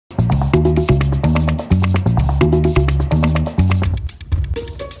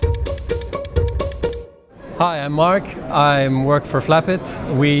Hi, I'm Mark. I work for Flapit.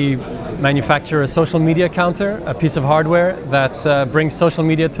 We manufacture a social media counter, a piece of hardware that brings social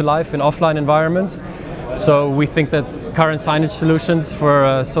media to life in offline environments. So we think that current signage solutions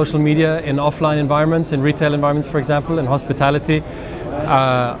for social media in offline environments, in retail environments, for example, in hospitality,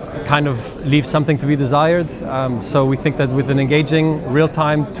 kind of leave something to be desired. So we think that with an engaging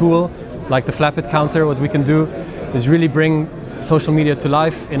real-time tool like the Flapit counter, what we can do is really bring social media to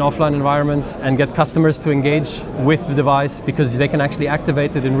life in offline environments and get customers to engage with the device, because they can actually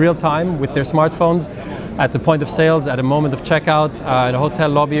activate it in real time with their smartphones at the point of sales, at a moment of checkout, at a hotel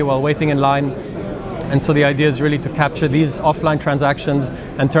lobby while waiting in line. And so the idea is really to capture these offline transactions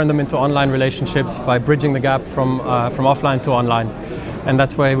and turn them into online relationships by bridging the gap from offline to online. And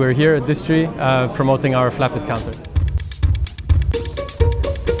that's why we're here at DISTREE promoting our Flapit counter.